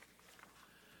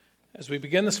As we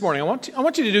begin this morning, I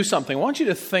want you to do something. I want you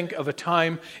to think of a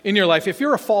time in your life, if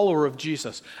you're a follower of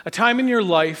Jesus, a time in your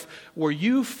life where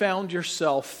you found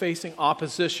yourself facing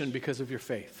opposition because of your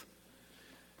faith.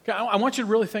 Okay, I want you to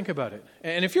really think about it.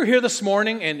 And if you're here this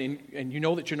morning and you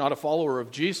know that you're not a follower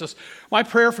of Jesus, my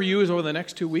prayer for you is over the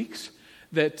next 2 weeks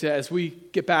that as we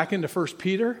get back into 1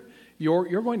 Peter,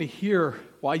 you're going to hear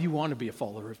why you want to be a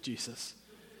follower of Jesus.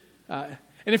 And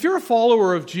if you're a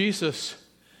follower of Jesus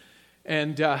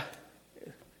and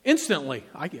instantly,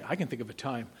 I can think of a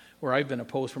time where I've been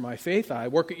opposed for my faith. I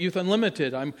work at Youth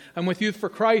Unlimited. I'm with Youth for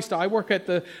Christ. I work at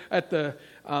the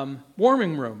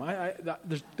warming room. At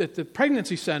the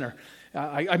pregnancy center.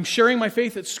 I'm sharing my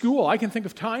faith at school. I can think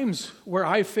of times where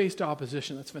I've faced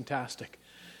opposition. That's fantastic.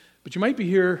 But you might be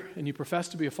here and you profess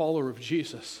to be a follower of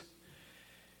Jesus,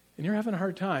 and you're having a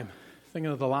hard time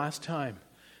thinking of the last time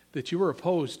that you were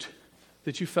opposed,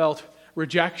 that you felt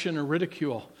rejection or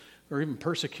ridicule or even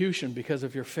persecution because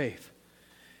of your faith.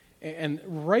 And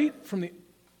right from the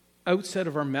outset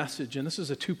of our message, and this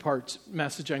is a 2-part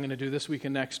message I'm going to do this week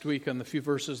and next week on the few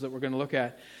verses that we're going to look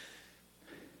at,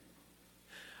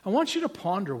 I want you to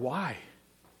ponder why.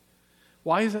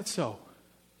 Why is that so?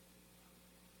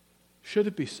 Should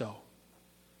it be so?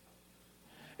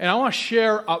 And I want to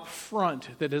share up front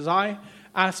that as I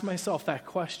ask myself that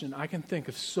question, I can think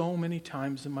of so many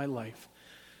times in my life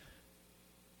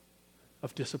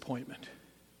of disappointment,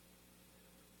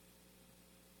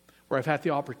 where I've had the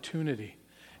opportunity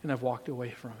and I've walked away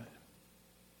from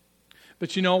it.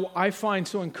 But I find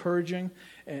so encouraging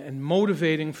and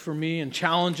motivating for me and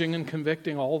challenging and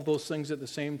convicting, all of those things at the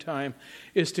same time,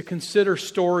 is to consider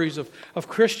stories of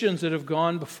Christians that have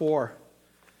gone before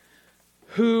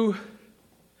who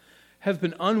have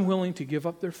been unwilling to give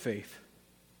up their faith,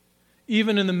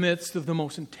 even in the midst of the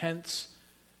most intense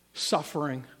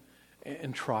suffering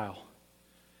and trial.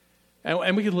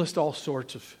 And we could list all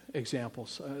sorts of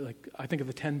examples. I think of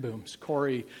the Ten Booms,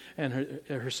 Corrie and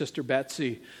her sister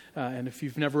Betsy. And if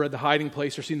you've never read The Hiding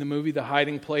Place or seen the movie The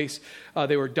Hiding Place,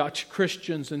 they were Dutch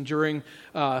Christians. And during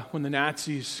when the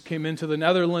Nazis came into the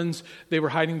Netherlands, they were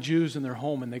hiding Jews in their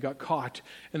home, and they got caught.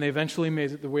 And they eventually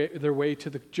made their way to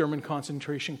the German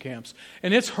concentration camps.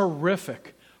 And it's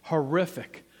horrific,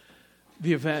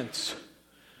 the events.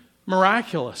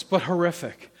 Miraculous, but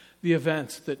horrific, the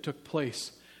events that took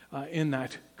place in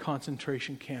that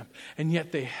concentration camp. And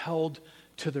yet they held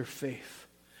to their faith.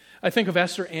 I think of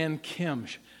Esther Ann Kim.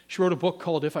 She wrote a book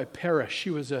called If I Perish. She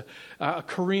was a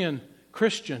Korean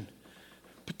Christian,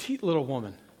 petite little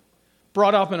woman,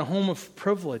 brought up in a home of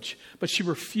privilege, but she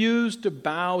refused to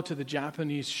bow to the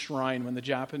Japanese shrine when the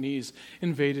Japanese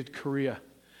invaded Korea.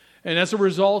 And as a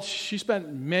result, she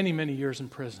spent many, many years in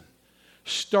prison,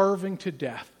 starving to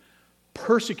death,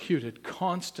 persecuted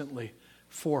constantly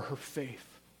for her faith.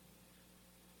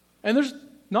 And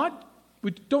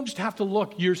we don't just have to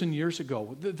look years and years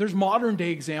ago. There's modern day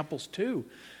examples too,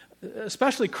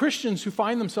 especially Christians who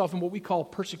find themselves in what we call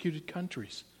persecuted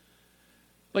countries,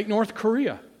 like North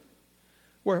Korea,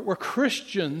 where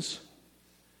Christians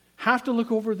have to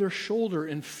look over their shoulder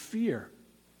in fear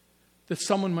that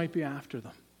someone might be after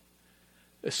them.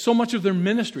 So much of their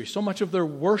ministry, so much of their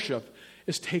worship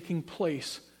is taking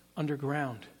place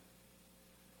underground.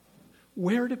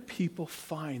 Where do people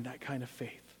find that kind of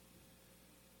faith?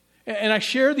 And I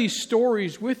share these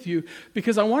stories with you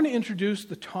because I want to introduce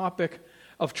the topic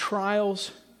of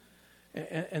trials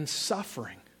and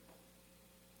suffering.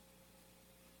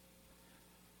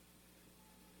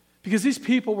 Because these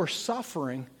people were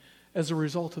suffering as a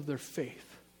result of their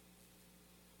faith.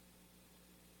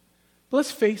 But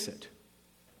let's face it.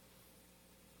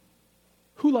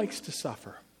 Who likes to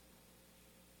suffer?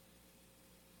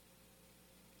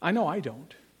 I know I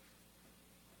don't.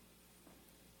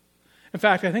 In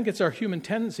fact, I think it's our human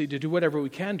tendency to do whatever we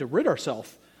can to rid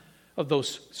ourselves of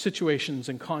those situations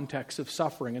and contexts of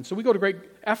suffering. And so we go to great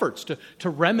efforts to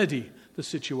remedy the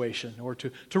situation or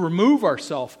to remove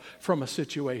ourselves from a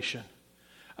situation,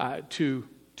 to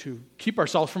keep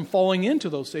ourselves from falling into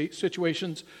those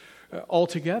situations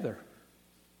altogether.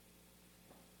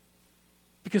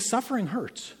 Because suffering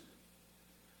hurts,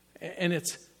 and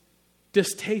it's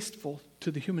distasteful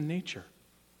to the human nature,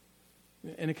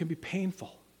 and it can be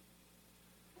painful.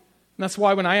 And that's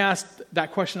why when I asked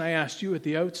that question I asked you at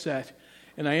the outset,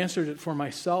 and I answered it for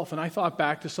myself, and I thought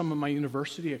back to some of my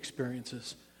university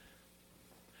experiences.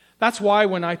 That's why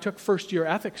when I took first-year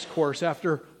ethics course,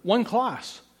 after one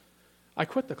class, I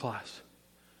quit the class.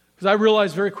 Because I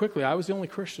realized very quickly I was the only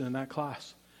Christian in that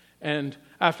class. And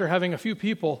after having a few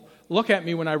people look at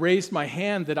me when I raised my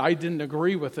hand that I didn't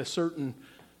agree with a certain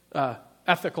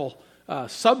ethical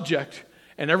subject,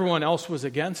 and everyone else was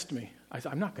against me, I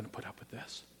said, I'm not going to put up with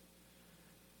this.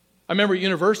 I remember at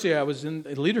university, I was in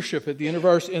leadership at the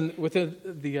university, within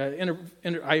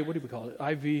the, what do we call it?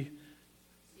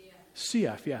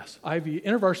 CF, yes.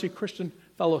 InterVarsity Christian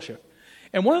Fellowship.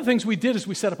 And one of the things we did is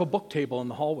we set up a book table in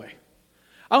the hallway.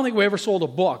 I don't think we ever sold a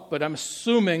book, but I'm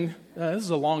assuming, this is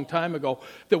a long time ago,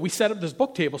 that we set up this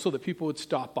book table so that people would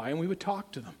stop by and we would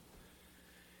talk to them.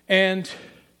 And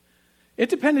it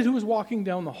depended who was walking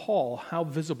down the hall, how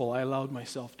visible I allowed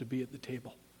myself to be at the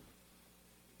table.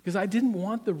 Because I didn't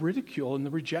want the ridicule and the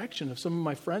rejection of some of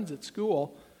my friends at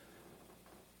school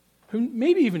who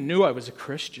maybe even knew I was a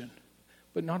Christian,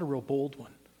 but not a real bold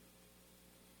one.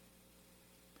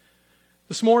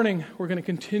 This morning, we're going to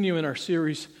continue in our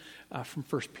series from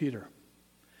 1 Peter.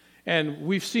 And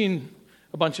we've seen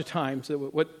a bunch of times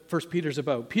what 1 Peter's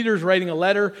about. Peter's writing a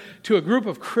letter to a group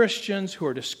of Christians who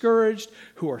are discouraged,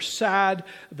 who are sad,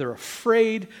 they're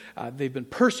afraid, they've been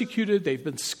persecuted, they've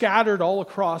been scattered all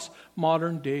across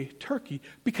modern-day Turkey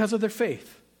because of their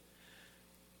faith.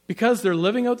 Because they're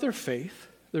living out their faith,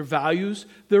 their values,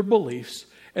 their beliefs,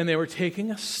 and they were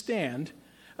taking a stand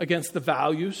against the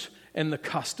values and the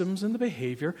customs and the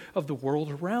behavior of the world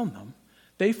around them.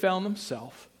 They found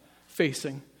themselves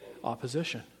facing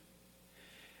opposition.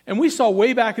 And we saw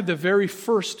way back at the very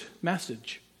first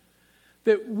message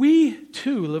that we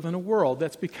too live in a world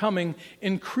that's becoming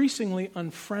increasingly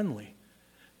unfriendly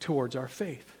towards our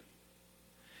faith.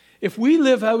 If we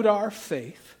live out our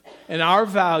faith and our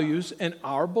values and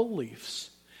our beliefs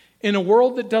in a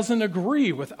world that doesn't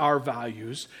agree with our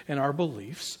values and our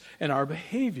beliefs and our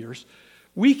behaviors,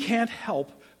 we can't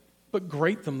help but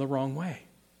grate them the wrong way.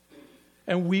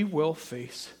 And we will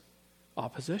face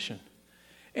opposition.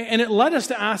 And it led us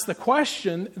to ask the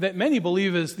question that many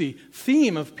believe is the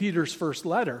theme of Peter's first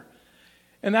letter.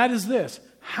 And that is this: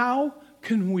 how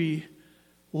can we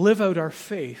live out our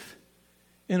faith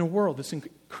in a world that's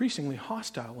increasingly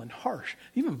hostile and harsh,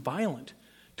 even violent,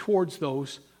 towards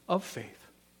those of faith?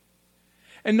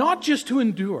 And not just to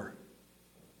endure.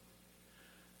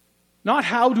 Not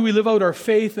how do we live out our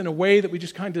faith in a way that we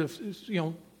just kind of,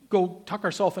 go tuck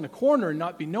ourselves in a corner and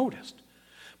not be noticed.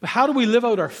 But how do we live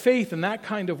out our faith in that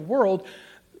kind of world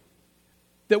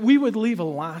that we would leave a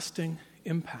lasting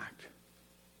impact?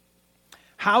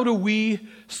 How do we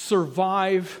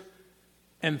survive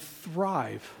and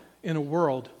thrive in a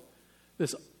world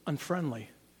that's unfriendly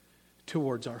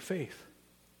towards our faith?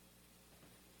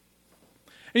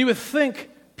 And you would think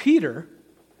Peter,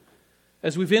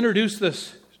 as we've introduced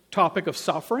this topic of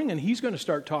suffering, and he's going to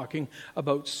start talking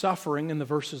about suffering in the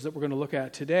verses that we're going to look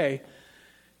at today,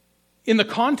 in the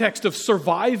context of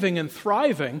surviving and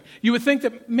thriving, you would think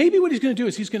that maybe what he's going to do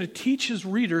is he's going to teach his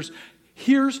readers,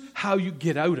 here's how you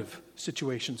get out of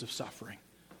situations of suffering.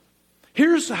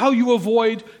 Here's how you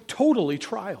avoid totally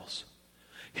trials.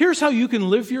 Here's how you can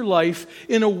live your life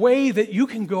in a way that you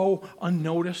can go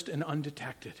unnoticed and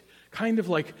undetected, kind of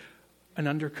like an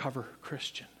undercover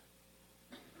Christian.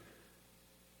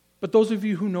 But those of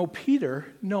you who know Peter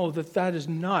know that that is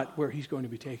not where he's going to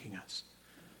be taking us.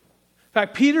 In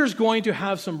fact, Peter's going to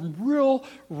have some real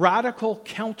radical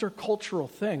countercultural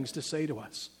things to say to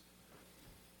us.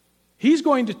 He's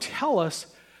going to tell us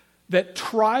that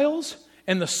trials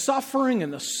and the suffering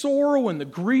and the sorrow and the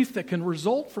grief that can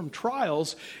result from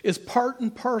trials is part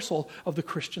and parcel of the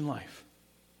Christian life.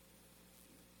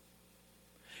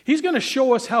 He's going to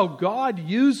show us how God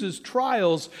uses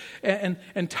trials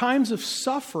and times of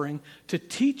suffering to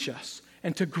teach us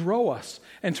and to grow us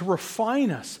and to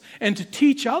refine us and to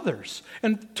teach others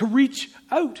and to reach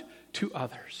out to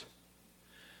others.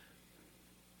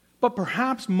 But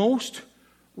perhaps most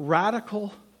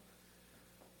radical,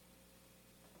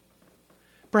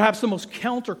 perhaps the most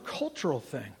countercultural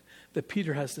thing that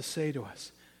Peter has to say to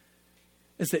us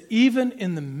is that even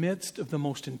in the midst of the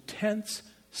most intense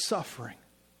suffering,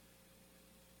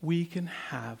 we can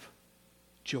have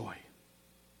joy.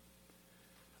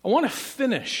 I want to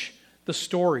finish the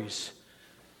stories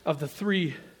of the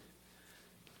three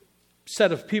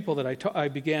set of people that I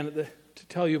began to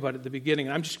tell you about at the beginning.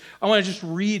 And I want to just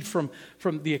read from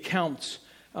the accounts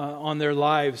on their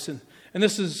lives. And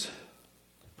this is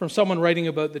from someone writing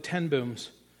about the Ten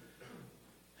Booms.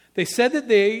 They said that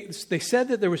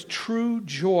there was true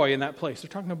joy in that place. They're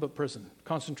talking about prison,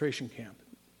 concentration camp.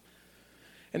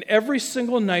 And every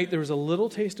single night there was a little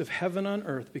taste of heaven on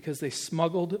earth because they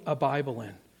smuggled a Bible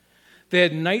in. They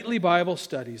had nightly Bible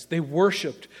studies. They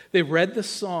worshiped. They read the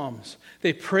Psalms.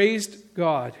 They praised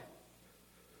God.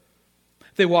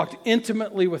 They walked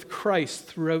intimately with Christ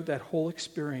throughout that whole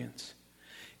experience.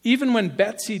 Even when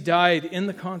Betsy died in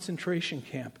the concentration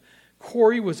camp,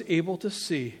 Corey was able to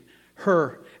see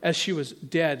her as she was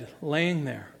dead, laying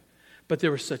there. but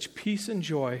there was such peace and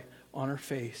joy on her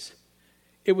face.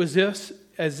 It was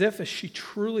as if she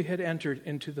truly had entered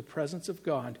into the presence of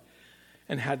God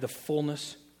and had the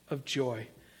fullness of joy.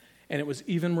 And it was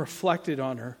even reflected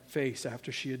on her face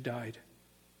after she had died.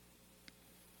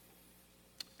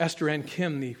 Esther N.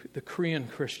 Kim, the Korean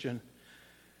Christian,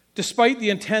 despite the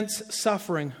intense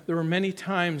suffering, there were many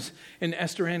times in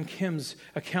Esther N. Kim's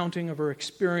accounting of her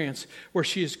experience where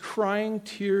she is crying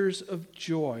tears of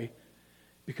joy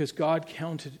because God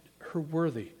counted her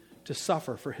worthy to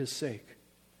suffer for his sake.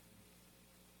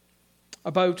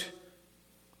 About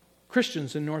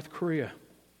Christians in North Korea.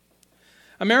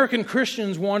 American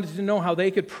Christians wanted to know how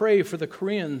they could pray for the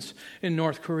Koreans in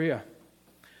North Korea.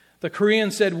 The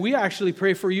Koreans said, "We actually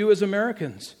pray for you as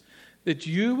Americans, that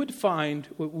you would find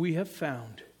what we have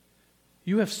found.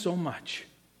 You have so much,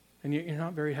 and yet you're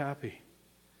not very happy.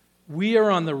 We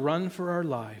are on the run for our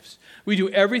lives. We do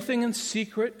everything in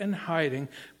secret and hiding,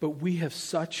 but we have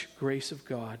such grace of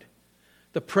God.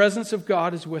 The presence of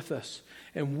God is with us,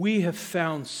 and we have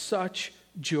found such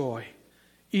joy,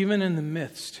 even in the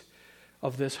midst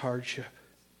of this hardship."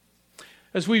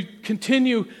 As we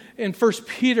continue in 1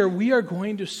 Peter, we are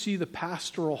going to see the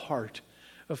pastoral heart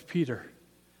of Peter.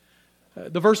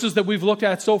 The verses that we've looked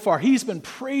at so far, he's been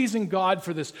praising God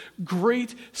for this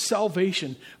great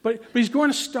salvation. But he's going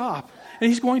to stop, and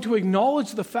he's going to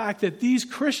acknowledge the fact that these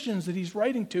Christians that he's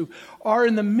writing to are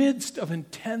in the midst of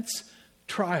intense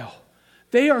trial.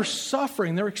 They are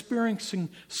suffering. They're experiencing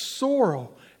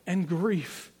sorrow and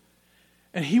grief.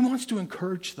 And he wants to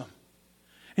encourage them.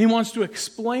 He wants to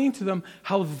explain to them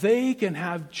how they can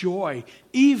have joy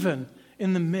even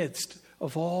in the midst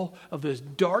of all of this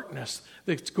darkness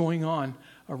that's going on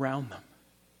around them.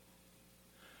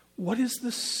 What is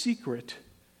the secret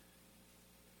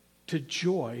to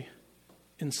joy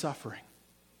in suffering?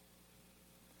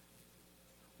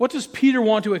 What does Peter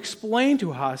want to explain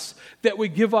to us that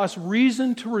would give us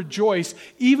reason to rejoice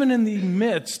even in the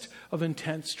midst of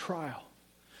intense trial?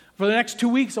 For the next 2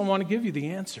 weeks, I want to give you the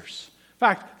answers. In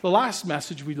fact, the last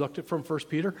message we looked at from 1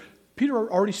 Peter, Peter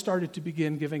already started to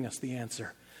begin giving us the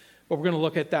answer. But we're going to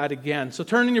look at that again. So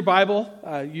turn in your Bible,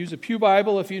 use a pew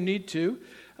Bible if you need to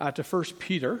 1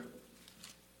 Peter.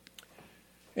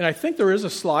 And I think there is a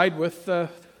slide with the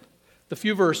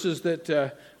few verses that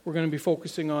we're going to be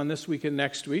focusing on this week and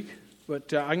next week.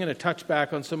 But I'm going to touch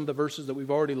back on some of the verses that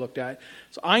we've already looked at.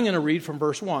 So I'm going to read from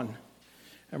verse 1.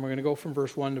 And we're going to go from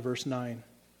verse 1 to verse 9.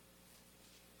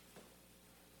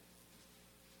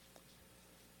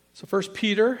 So 1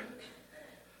 Peter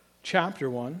chapter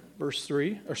 1, verse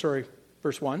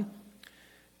 1.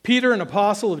 Peter, an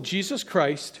apostle of Jesus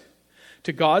Christ,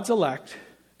 to God's elect,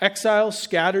 exiles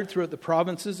scattered throughout the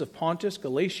provinces of Pontus,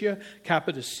 Galatia,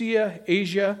 Cappadocia,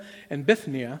 Asia, and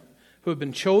Bithynia, who have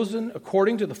been chosen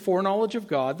according to the foreknowledge of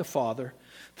God the Father,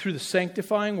 through the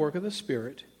sanctifying work of the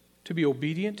Spirit, to be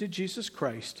obedient to Jesus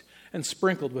Christ and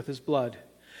sprinkled with his blood.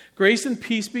 Grace and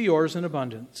peace be yours in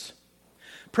abundance.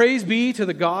 Praise be to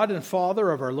the God and Father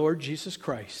of our Lord Jesus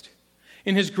Christ.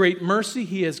 In his great mercy,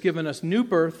 he has given us new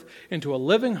birth into a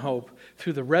living hope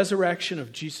through the resurrection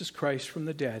of Jesus Christ from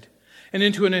the dead, and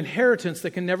into an inheritance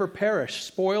that can never perish,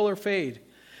 spoil, or fade.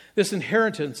 This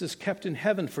inheritance is kept in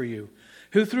heaven for you,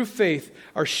 who through faith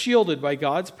are shielded by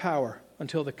God's power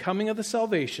until the coming of the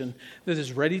salvation that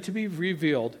is ready to be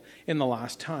revealed in the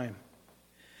last time.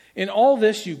 In all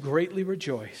this you greatly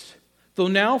rejoice, though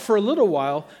now for a little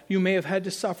while you may have had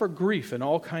to suffer grief in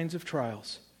all kinds of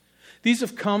trials. These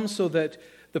have come so that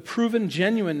the proven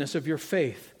genuineness of your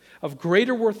faith, of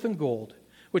greater worth than gold,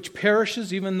 which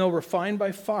perishes even though refined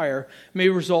by fire, may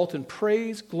result in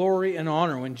praise, glory, and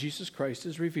honor when Jesus Christ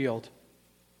is revealed.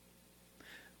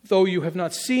 Though you have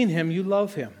not seen him, you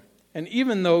love him. And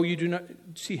even though you do not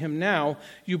see him now,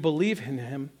 you believe in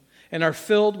him and are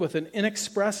filled with an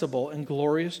inexpressible and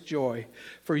glorious joy,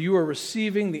 for you are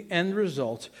receiving the end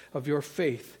result of your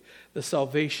faith, the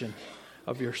salvation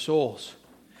of your souls.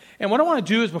 And what I want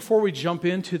to do is, before we jump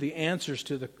into the answers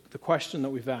to the question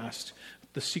that we've asked,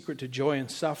 the secret to joy in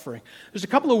suffering, there's a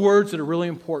couple of words that are really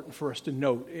important for us to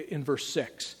note in verse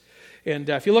 6. And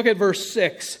if you look at verse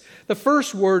 6, the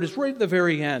first word is right at the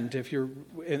very end, if you're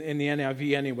in the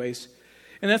NIV anyways,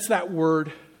 and that's that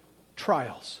word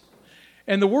trials.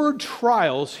 And the word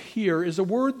trials here is a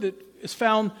word that is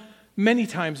found many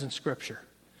times in Scripture.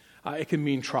 It can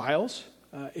mean trials.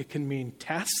 It can mean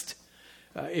test.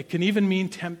 It can even mean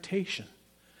temptation.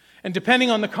 And depending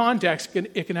on the context,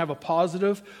 it can have a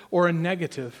positive or a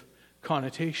negative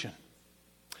connotation.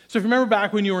 So if you remember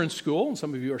back when you were in school, and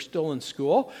some of you are still in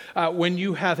school, when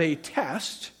you have a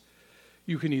test,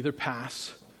 you can either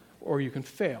pass or you can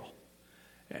fail.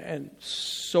 And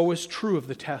so is true of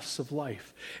the tests of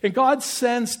life. And God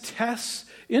sends tests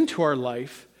into our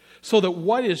life so that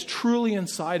what is truly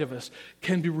inside of us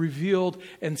can be revealed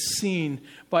and seen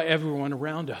by everyone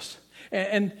around us.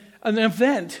 And an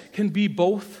event can be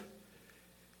both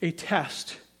a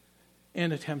test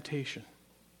and a temptation.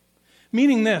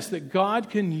 Meaning this, that God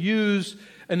can use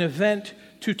an event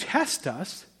to test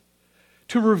us,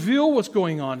 to reveal what's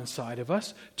going on inside of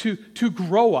us, to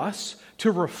grow us,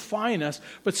 to refine us.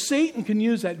 But Satan can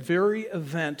use that very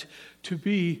event to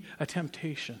be a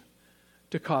temptation,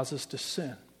 to cause us to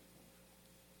sin.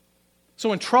 So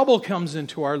when trouble comes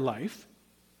into our life,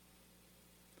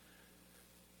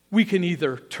 we can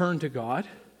either turn to God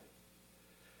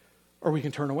or we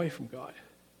can turn away from God.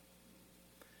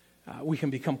 We can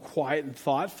become quiet and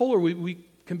thoughtful, or we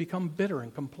can become bitter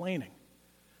and complaining.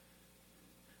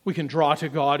 We can draw to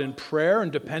God in prayer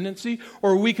and dependency,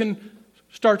 or we can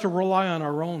start to rely on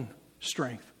our own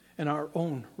strength and our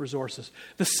own resources.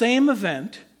 The same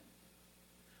event,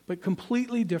 but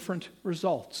completely different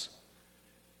results.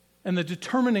 And the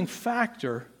determining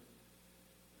factor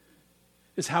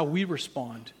is how we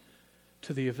respond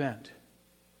to the event.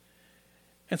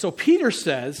 And so Peter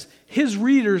says his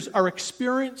readers are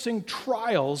experiencing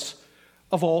trials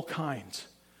of all kinds.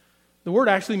 The word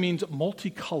actually means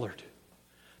multicolored.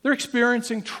 They're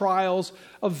experiencing trials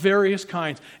of various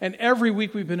kinds. And every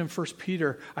week we've been in 1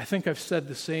 Peter, I think I've said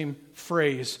the same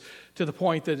phrase to the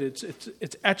point that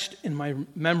it's etched in my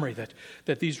memory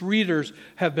that these readers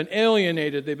have been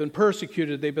alienated, they've been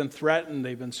persecuted, they've been threatened,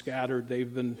 they've been scattered,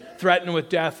 they've been threatened with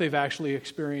death, they've actually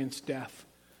experienced death.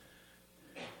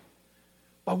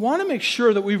 I want to make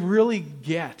sure that we really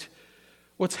get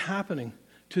what's happening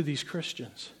to these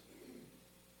Christians.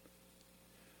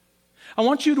 I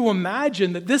want you to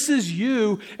imagine that this is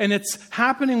you and it's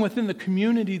happening within the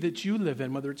community that you live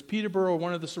in, whether it's Peterborough or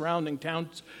one of the surrounding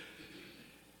towns.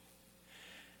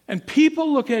 And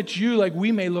people look at you like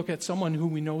we may look at someone who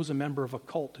we know is a member of a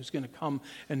cult who's going to come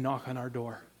and knock on our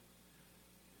door.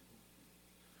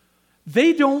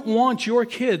 They don't want your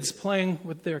kids playing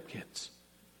with their kids.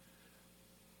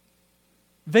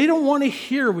 They don't want to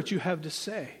hear what you have to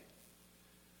say.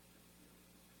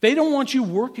 They don't want you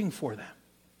working for them.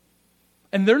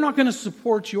 And they're not going to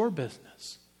support your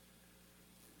business.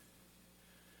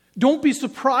 Don't be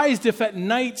surprised if at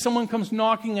night someone comes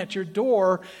knocking at your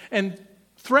door and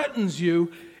threatens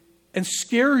you and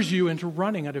scares you into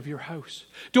running out of your house.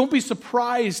 Don't be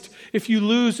surprised if you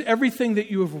lose everything that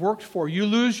you have worked for. You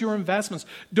lose your investments.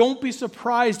 Don't be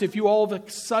surprised if you all of a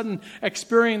sudden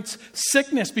experience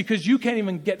sickness because you can't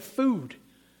even get food.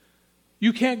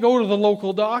 You can't go to the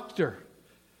local doctor.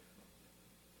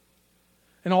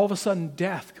 And all of a sudden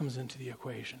death comes into the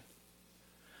equation.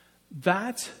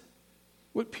 That's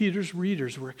what Peter's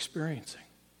readers were experiencing.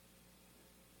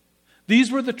 These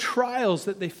were the trials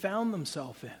that they found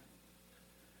themselves in.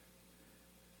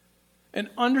 And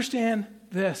understand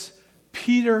this,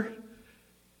 Peter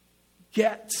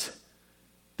gets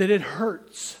that it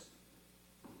hurts.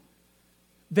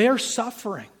 They are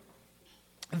suffering.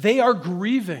 They are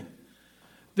grieving.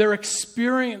 They're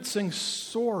experiencing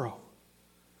sorrow.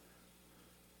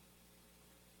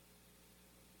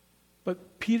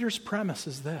 But Peter's premise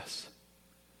is this.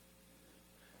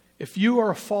 If you are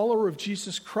a follower of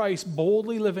Jesus Christ,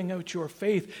 boldly living out your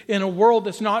faith in a world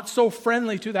that's not so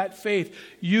friendly to that faith,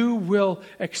 you will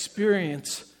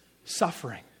experience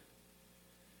suffering.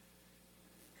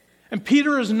 And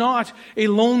Peter is not a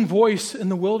lone voice in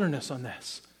the wilderness on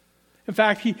this. In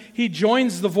fact, he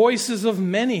joins the voices of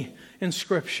many in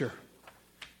Scripture.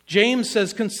 James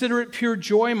says, "Consider it pure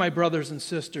joy, my brothers and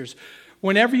sisters,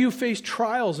 whenever you face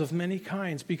trials of many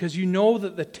kinds, because you know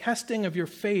that the testing of your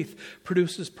faith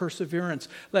produces perseverance.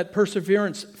 Let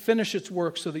perseverance finish its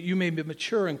work so that you may be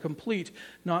mature and complete,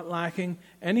 not lacking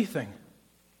anything."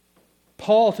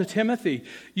 Paul to Timothy,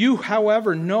 "You,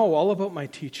 however, know all about my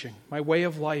teaching, my way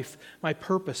of life, my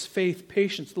purpose, faith,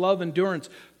 patience, love, endurance,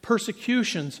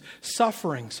 persecutions,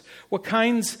 sufferings. What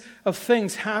kinds of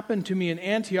things happened to me in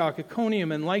Antioch,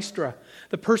 Iconium, and Lystra?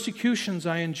 The persecutions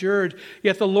I endured,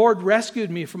 yet the Lord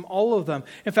rescued me from all of them.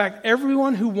 In fact,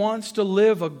 everyone who wants to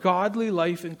live a godly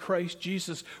life in Christ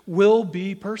Jesus will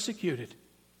be persecuted."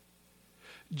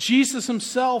 Jesus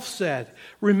himself said,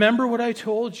 "Remember what I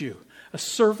told you. A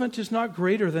servant is not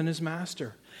greater than his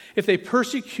master. If they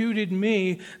persecuted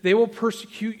me, they will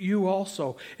persecute you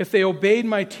also. If they obeyed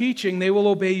my teaching, they will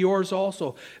obey yours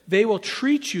also. They will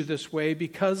treat you this way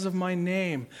because of my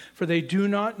name, for they do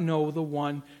not know the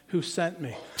one who sent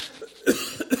me."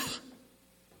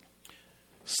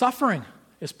 Suffering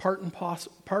is part and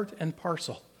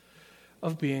parcel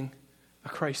of being a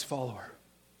Christ follower.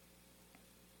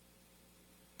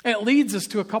 And it leads us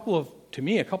to a couple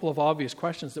of obvious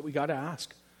questions that we got to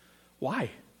ask.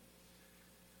 Why?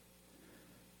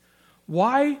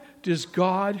 Why does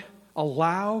God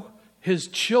allow his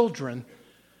children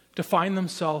to find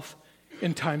themselves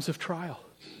in times of trial?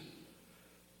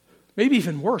 Maybe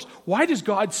even worse, why does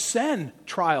God send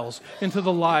trials into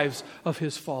the lives of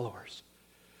his followers?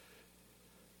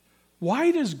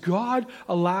 Why does God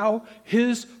allow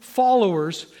his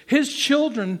followers, his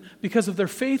children, because of their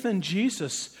faith in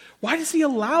Jesus, why does he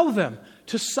allow them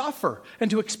to suffer and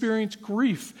to experience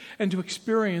grief and to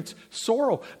experience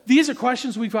sorrow? These are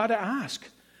questions we've got to ask.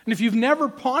 And if you've never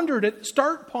pondered it,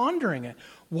 start pondering it.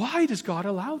 Why does God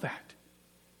allow that?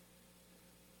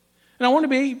 And I want to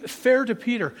be fair to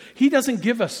Peter. He doesn't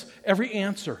give us every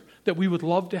answer that we would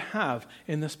love to have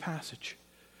in this passage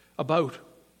about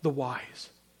the whys.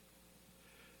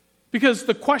 Because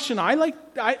the question I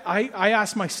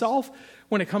ask myself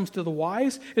when it comes to the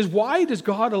whys is, why does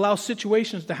God allow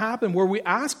situations to happen where we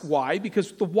ask why?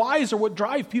 Because the whys are what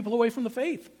drive people away from the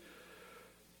faith.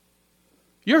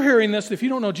 You're hearing this if you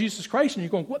don't know Jesus Christ and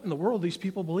you're going, what in the world do these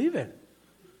people believe in?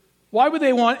 Why would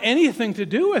they want anything to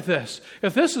do with this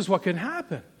if this is what can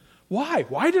happen? Why?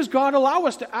 Why does God allow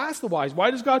us to ask the whys?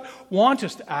 Why does God want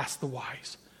us to ask the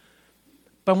whys?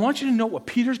 But I want you to know what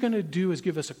Peter's going to do is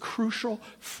give us a crucial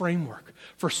framework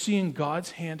for seeing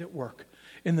God's hand at work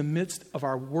in the midst of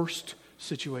our worst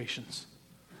situations.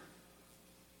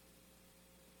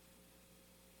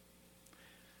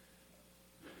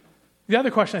 The other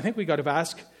question I think we got to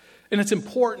ask, and it's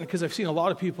important because I've seen a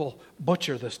lot of people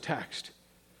butcher this text.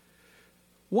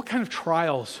 What kind of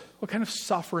trials, what kind of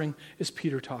suffering is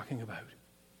Peter talking about?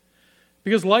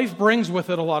 Because life brings with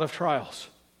it a lot of trials.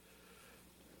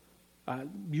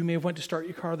 You may have went to start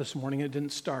your car this morning and it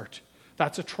didn't start.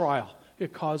 That's a trial.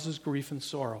 It causes grief and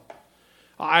sorrow.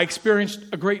 I experienced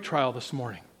a great trial this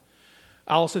morning.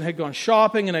 Allison had gone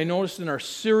shopping and I noticed in our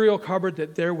cereal cupboard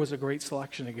that there was a great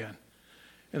selection again.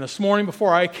 And this morning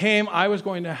before I came, I was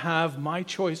going to have my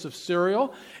choice of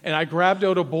cereal, and I grabbed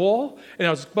out a bowl and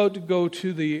I was about to go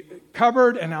to the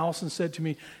cupboard, and Allison said to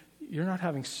me, "You're not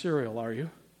having cereal, are you?"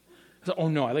 I said, "Oh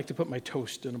no, I like to put my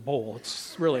toast in a bowl.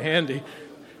 It's really handy."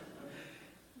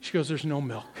 She goes, "There's no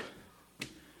milk."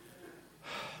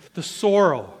 The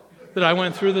sorrow that I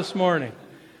went through this morning,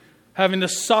 having to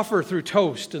suffer through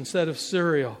toast instead of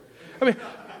cereal. I mean,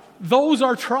 those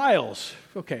are trials.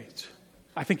 Okay,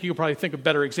 I think you could probably think of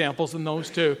better examples than those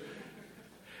two.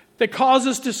 That cause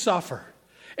us to suffer.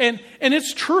 And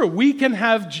it's true, we can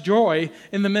have joy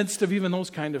in the midst of even those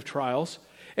kind of trials.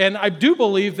 And I do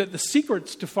believe that the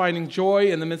secrets to finding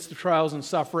joy in the midst of trials and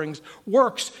sufferings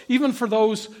works even for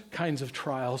those kinds of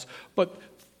trials. But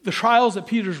the trials that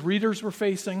Peter's readers were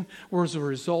facing were as a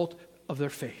result of their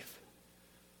faith.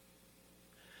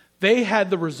 They had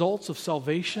the results of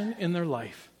salvation in their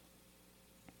life,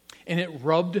 and it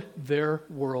rubbed their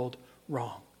world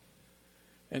wrong.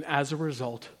 And as a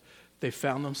result, they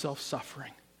found themselves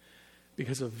suffering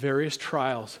because of various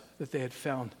trials that they had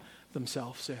found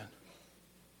themselves in.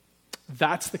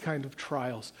 That's the kind of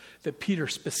trials that Peter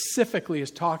specifically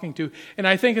is talking to. And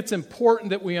I think it's important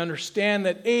that we understand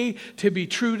that, A, to be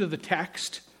true to the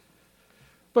text,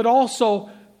 but also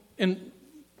to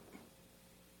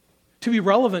be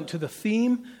relevant to the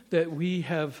theme that we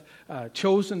have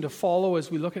chosen to follow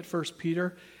as we look at 1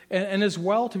 Peter, and as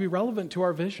well to be relevant to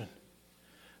our vision.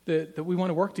 That we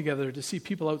want to work together to see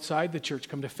people outside the church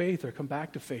come to faith or come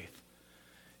back to faith.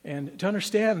 And to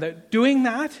understand that doing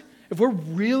that, if we're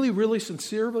really, really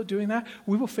sincere about doing that,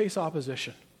 we will face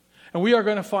opposition. And we are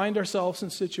going to find ourselves in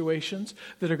situations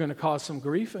that are going to cause some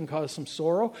grief and cause some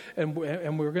sorrow, and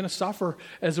we're going to suffer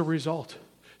as a result.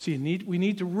 So we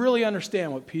need to really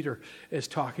understand what Peter is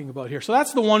talking about here. So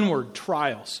that's the one word,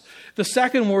 trials. The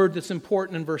second word that's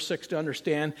important in verse 6 to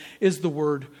understand is the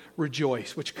word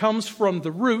rejoice, which comes from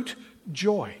the root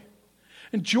joy.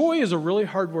 And joy is a really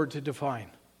hard word to define.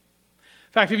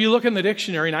 In fact, if you look in the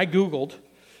dictionary, and I Googled,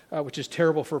 which is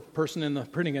terrible for a person in the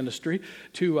printing industry,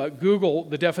 to Google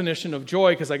the definition of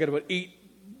joy, because I got about 8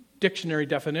 dictionary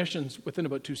definitions within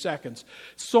about 2 seconds.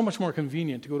 It's so much more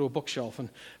convenient to go to a bookshelf and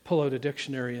pull out a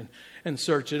dictionary and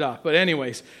search it up. But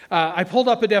anyways, I pulled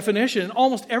up a definition, and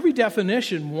almost every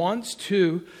definition wants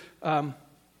to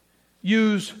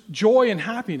use joy and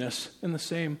happiness in the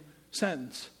same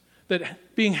sentence.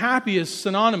 That being happy is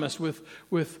synonymous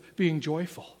with being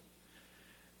joyful.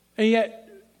 And yet,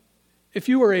 if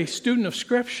you are a student of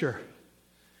Scripture,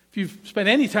 if you've spent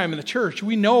any time in the church,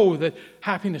 we know that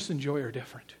happiness and joy are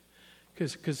different.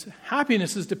 Because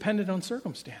happiness is dependent on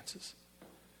circumstances.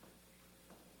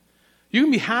 You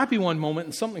can be happy one moment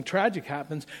and something tragic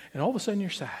happens, and all of a sudden you're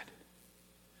sad.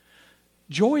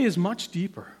 Joy is much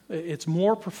deeper. It's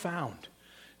more profound.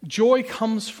 Joy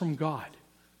comes from God.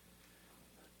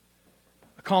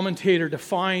 A commentator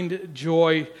defined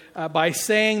joy by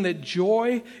saying that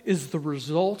joy is the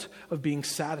result of being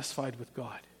satisfied with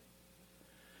God.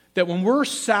 That when we're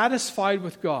satisfied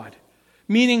with God,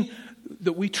 meaning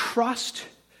that we trust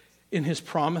in His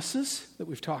promises that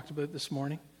we've talked about this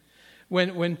morning,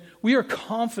 when we are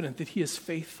confident that He is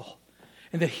faithful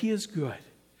and that He is good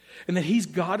and that He's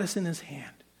got us in His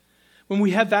hand, when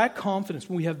we have that confidence,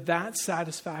 when we have that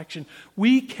satisfaction,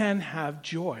 we can have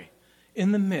joy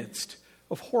in the midst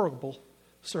of horrible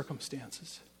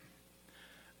circumstances.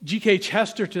 G.K.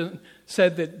 Chesterton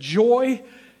said that joy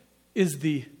is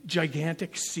the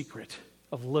gigantic secret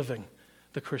of living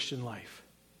the Christian life.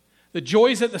 The joy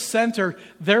is at the center,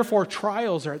 therefore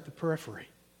trials are at the periphery.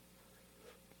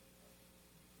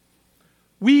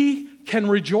 We can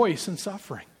rejoice in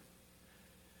suffering.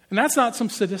 And that's not some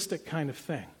sadistic kind of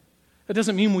thing. That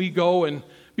doesn't mean we go and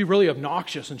be really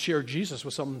obnoxious and share Jesus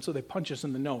with someone so they punch us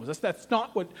in the nose. That's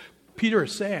not what Peter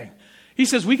is saying. He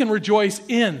says we can rejoice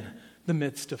in the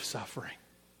midst of suffering.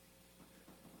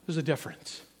 There's a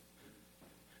difference.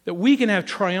 That we can have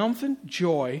triumphant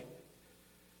joy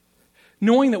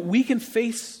knowing that we can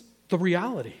face the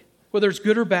reality, whether it's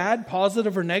good or bad,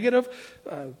 positive or negative,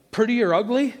 pretty or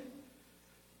ugly.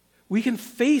 We can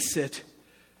face it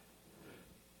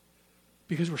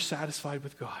because we're satisfied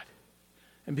with God.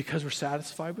 And because we're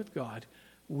satisfied with God,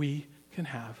 we can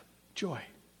have joy.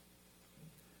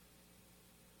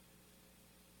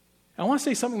 I want to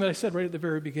say something that I said right at the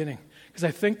very beginning, because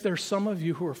I think there's some of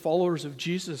you who are followers of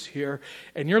Jesus here,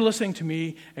 and you're listening to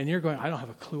me, and you're going, I don't have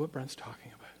a clue what Brent's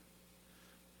talking about.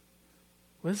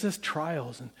 What is this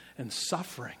trials and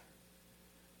suffering?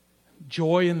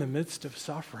 Joy in the midst of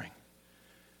suffering.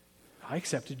 I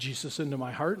accepted Jesus into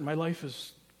my heart, and my life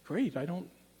is great. I don't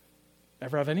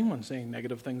ever have anyone saying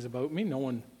negative things about me. No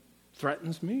one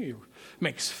threatens me or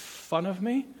makes fun of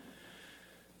me.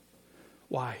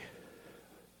 Why?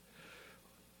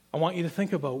 I want you to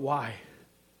think about why.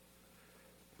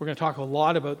 We're going to talk a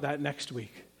lot about that next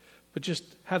week. But just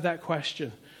have that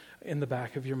question in the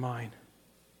back of your mind.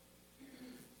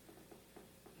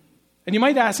 And you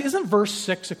might ask, isn't verse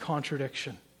 6 a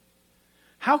contradiction?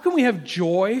 How can we have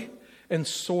joy and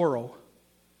sorrow,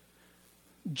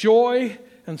 joy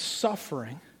and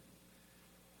suffering,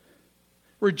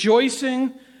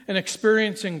 rejoicing and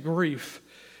experiencing grief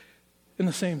in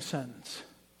the same sentence?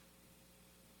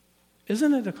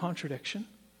 Isn't it a contradiction?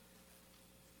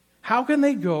 How can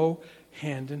they go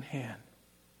hand in hand?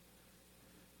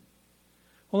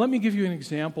 Well, let me give you an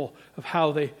example of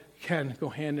how they can go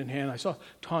hand in hand. I saw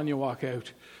Tanya walk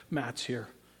out. Matt's here.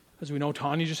 As we know,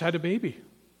 Tanya just had a baby.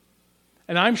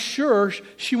 And I'm sure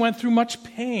she went through much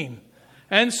pain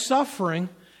and suffering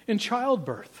in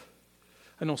childbirth.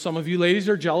 I know some of you ladies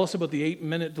are jealous about the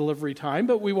 8-minute delivery time,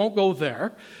 but we won't go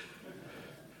there.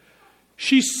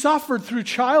 She suffered through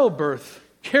childbirth,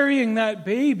 carrying that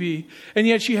baby, and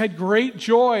yet she had great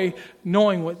joy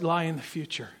knowing what lay in the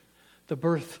future, the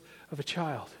birth of a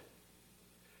child.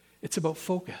 It's about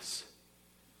focus.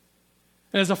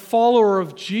 And as a follower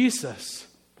of Jesus,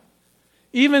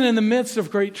 even in the midst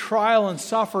of great trial and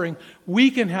suffering,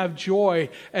 we can have joy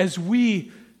as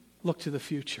we look to the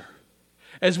future,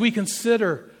 as we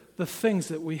consider the things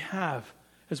that we have,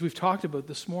 as we've talked about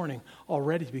this morning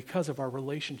already, because of our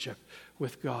relationship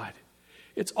with God.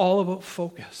 It's all about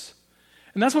focus.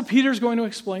 And that's what Peter's going to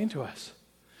explain to us.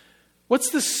 What's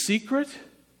the secret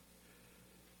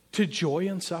to joy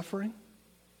in suffering?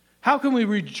 How can we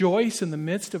rejoice in the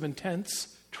midst of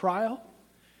intense trial?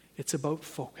 It's about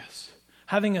focus.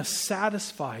 Having a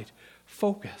satisfied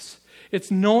focus.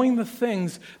 It's knowing the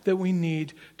things that we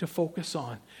need to focus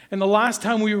on. And the last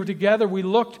time we were together, we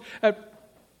looked at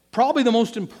probably the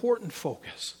most important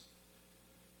focus.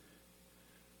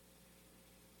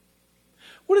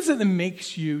 What is it that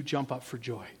makes you jump up for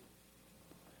joy?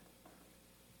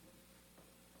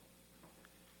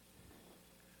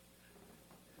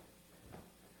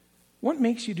 What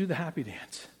makes you do the happy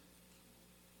dance?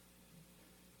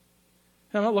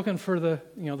 I'm not looking for the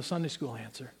Sunday school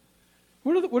answer.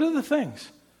 What are the things?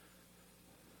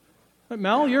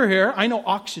 Mel, you're here. I know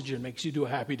oxygen makes you do a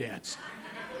happy dance.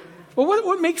 But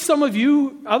what makes some of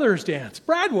you others dance?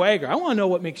 Brad Wagger, I want to know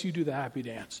what makes you do the happy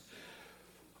dance.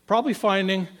 Probably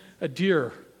finding a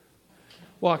deer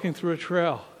walking through a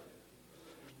trail.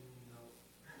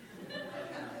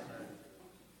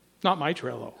 Not my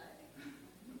trail, though.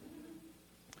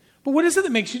 But what is it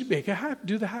that makes you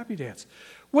do the happy dance?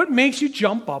 What makes you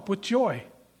jump up with joy?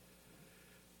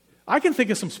 I can think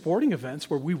of some sporting events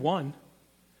where we won,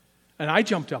 and I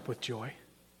jumped up with joy.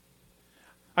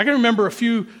 I can remember a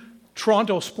few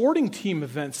Toronto sporting team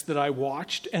events that I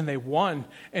watched, and they won,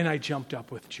 and I jumped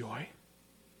up with joy.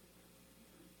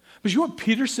 But you know what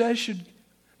Peter says should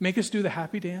make us do the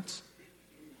happy dance?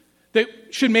 That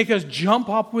should make us jump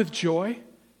up with joy?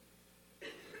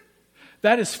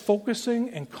 That is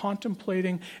focusing and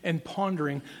contemplating and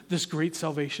pondering this great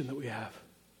salvation that we have.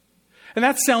 And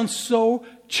that sounds so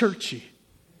churchy.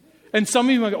 And some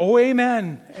of you might go, oh,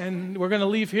 amen. And we're going to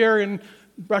leave here and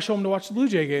rush home to watch the Blue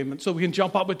Jay game so we can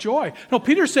jump up with joy. No,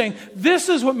 Peter's saying this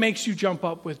is what makes you jump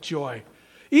up with joy,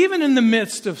 even in the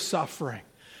midst of suffering.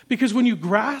 Because when you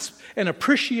grasp and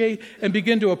appreciate and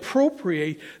begin to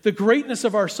appropriate the greatness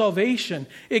of our salvation,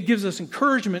 it gives us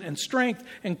encouragement and strength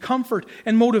and comfort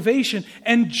and motivation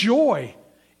and joy,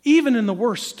 even in the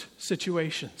worst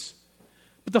situations.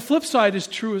 But the flip side is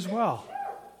true as well.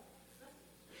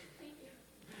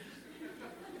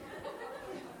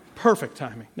 Perfect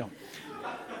timing. No.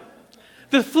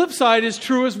 The flip side is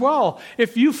true as well.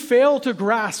 If you fail to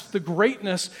grasp the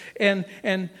greatness and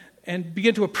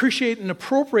begin to appreciate and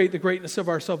appropriate the greatness of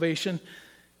our salvation,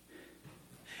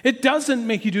 it doesn't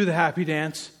make you do the happy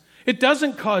dance. It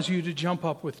doesn't cause you to jump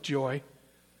up with joy.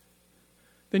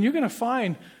 Then you're going to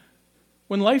find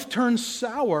when life turns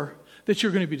sour that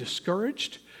you're going to be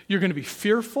discouraged, you're going to be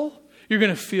fearful, you're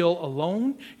going to feel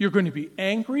alone, you're going to be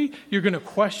angry, you're going to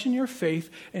question your faith,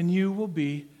 and you will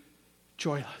be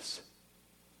joyless.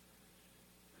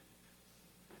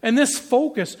 And this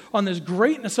focus on this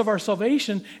greatness of our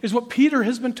salvation is what Peter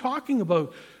has been talking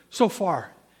about so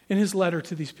far in his letter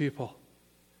to these people.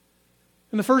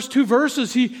 In the first 2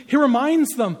 verses, he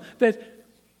reminds them that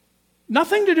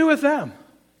nothing to do with them.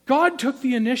 God took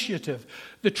the initiative.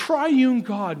 The triune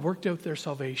God worked out their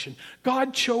salvation.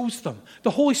 God chose them. The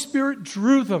Holy Spirit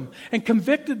drew them and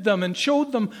convicted them and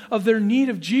showed them of their need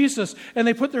of Jesus. And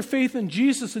they put their faith in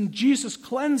Jesus, and Jesus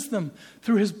cleansed them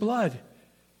through his blood.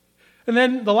 And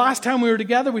then the last time we were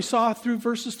together, we saw through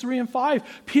verses 3 and 5,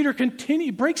 Peter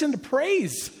breaks into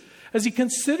praise as he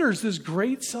considers this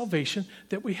great salvation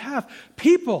that we have.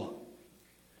 People,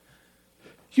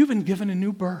 you've been given a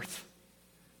new birth.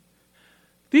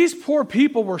 These poor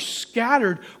people were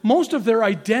scattered, most of their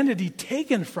identity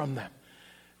taken from them.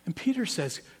 And Peter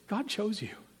says, God chose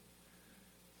you.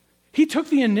 He took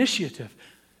the initiative.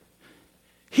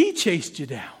 He chased you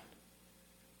down.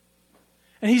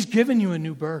 And he's given you a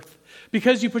new birth.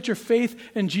 Because you put your faith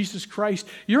in Jesus Christ,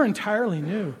 you're entirely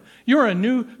new. You're a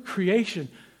new creation.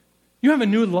 You have a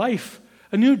new life,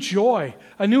 a new joy,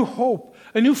 a new hope,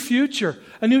 a new future,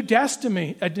 a new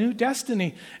destiny.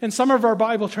 And some of our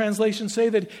Bible translations say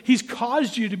that he's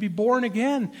caused you to be born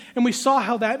again. And we saw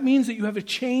how that means that you have a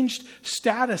changed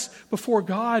status before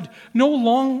God. No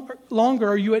longer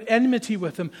are you at enmity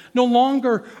with him. No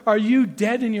longer are you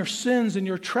dead in your sins and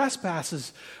your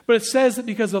trespasses. But it says that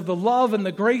because of the love and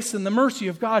the grace and the mercy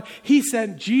of God, he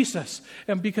sent Jesus.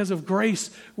 And because of grace,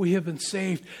 we have been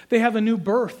saved. They have a new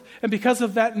birth. And because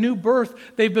of that new birth,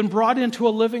 they've been brought into a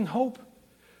living hope.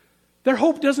 Their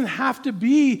hope doesn't have to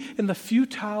be in the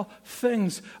futile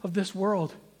things of this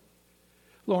world.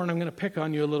 Lauren, I'm going to pick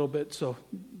on you a little bit, so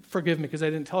forgive me because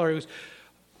I didn't tell her.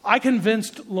 I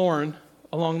convinced Lauren,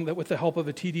 with the help of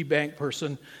a TD Bank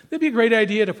person, it'd be a great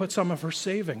idea to put some of her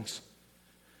savings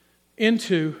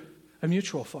into a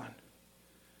mutual fund.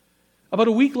 About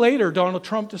a week later, Donald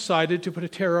Trump decided to put a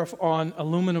tariff on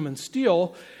aluminum and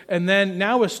steel, and then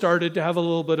now has started to have a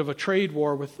little bit of a trade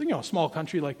war with a small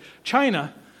country like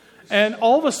China. And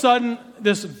all of a sudden,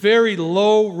 this very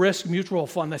low-risk mutual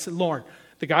fund, I said, Lauren,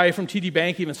 the guy from TD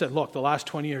Bank even said, look, the last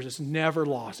 20 years, it's never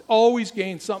lost. Always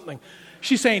gained something.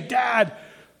 She's saying, Dad,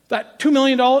 that $2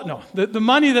 million, the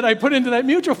money that I put into that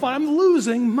mutual fund, I'm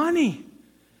losing money.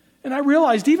 And I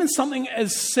realized even something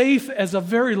as safe as a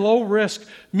very low-risk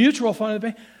mutual fund at the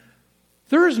bank,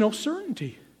 there is no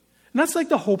certainty. And that's like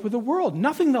the hope of the world.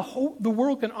 Nothing the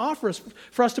world can offer us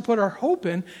for us to put our hope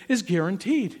in is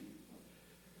guaranteed.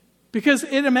 Because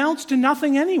it amounts to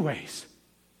nothing anyways.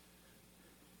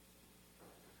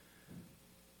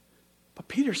 But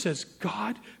Peter says,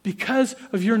 God, because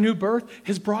of your new birth,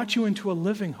 has brought you into a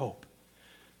living hope.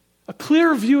 A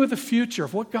clear view of the future,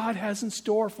 of what God has in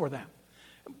store for them.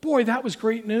 Boy, that was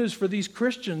great news for these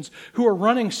Christians who are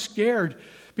running scared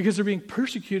because they're being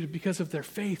persecuted because of their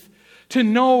faith. To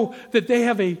know that they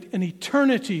have an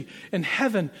eternity in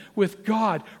heaven with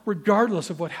God, regardless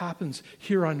of what happens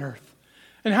here on earth.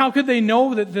 And how could they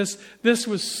know that this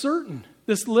was certain?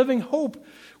 This living hope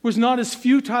was not as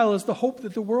futile as the hope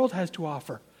that the world has to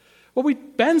offer. Well,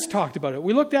 Ben's talked about it.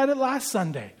 We looked at it last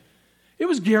Sunday. It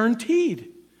was guaranteed.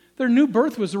 Their new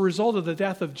birth was a result of the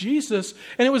death of Jesus,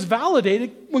 and it was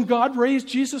validated when God raised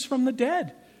Jesus from the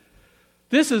dead.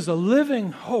 This is a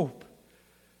living hope,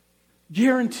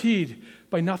 guaranteed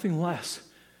by nothing less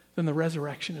than the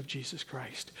resurrection of Jesus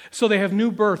Christ. So they have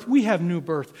new birth. We have new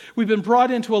birth. We've been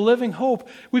brought into a living hope.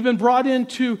 We've been brought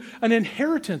into an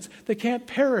inheritance that can't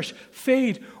perish,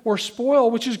 fade, or spoil,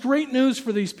 which is great news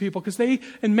for these people because they,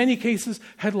 in many cases,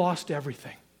 had lost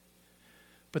everything.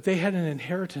 But they had an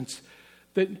inheritance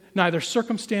that neither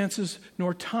circumstances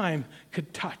nor time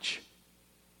could touch.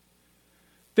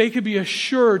 They could be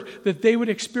assured that they would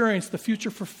experience the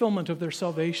future fulfillment of their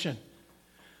salvation.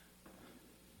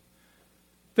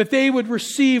 That they would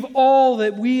receive all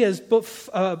that we as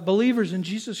believers in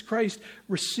Jesus Christ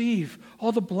receive,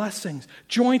 all the blessings,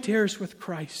 joint heirs with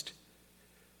Christ.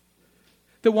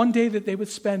 That one day that they would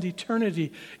spend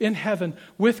eternity in heaven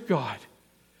with God,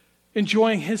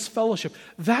 enjoying His fellowship.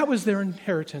 That was their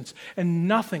inheritance, and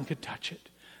nothing could touch it.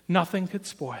 Nothing could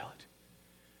spoil it.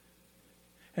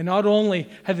 And not only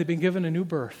had they been given a new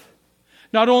birth,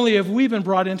 not only have we been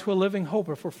brought into a living hope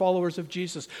if we're followers of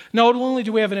Jesus, not only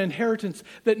do we have an inheritance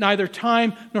that neither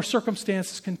time nor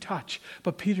circumstances can touch,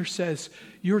 but Peter says,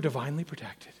 you're divinely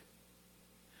protected.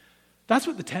 That's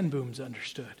what the Ten Booms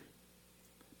understood.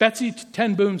 Betsy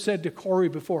Ten Boom said to Corey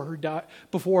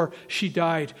before she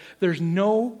died, there's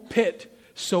no pit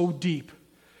so deep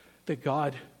that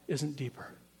God isn't deeper.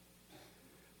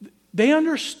 They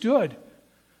understood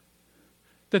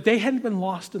that they hadn't been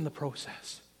lost in the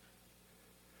process.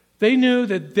 They knew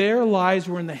that their lives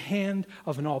were in the hand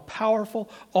of an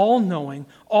all-powerful, all-knowing,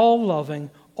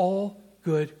 all-loving,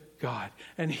 all-good God.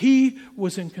 And He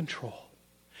was in control.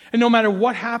 And no matter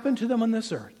what happened to them on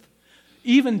this earth,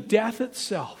 even death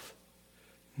itself,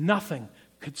 nothing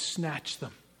could snatch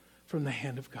them from the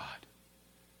hand of God.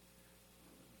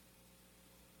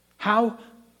 How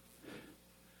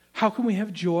can we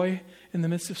have joy in the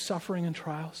midst of suffering and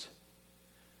trials?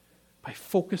 By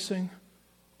focusing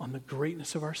on the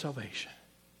greatness of our salvation.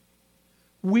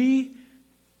 We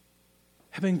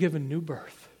have been given new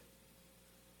birth.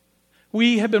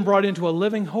 We have been brought into a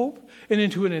living hope and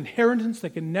into an inheritance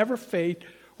that can never fade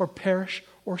or perish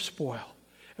or spoil.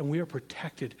 And we are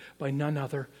protected by none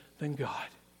other than God.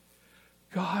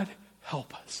 God,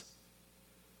 help us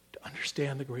to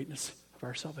understand the greatness of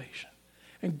our salvation.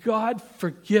 And God,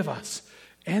 forgive us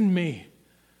and me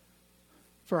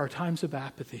for our times of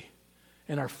apathy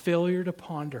and our failure to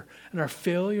ponder and our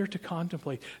failure to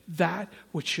contemplate that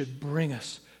which should bring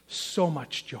us so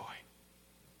much joy.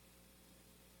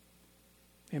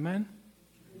 Amen?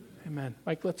 Amen.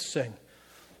 Mike, let's sing.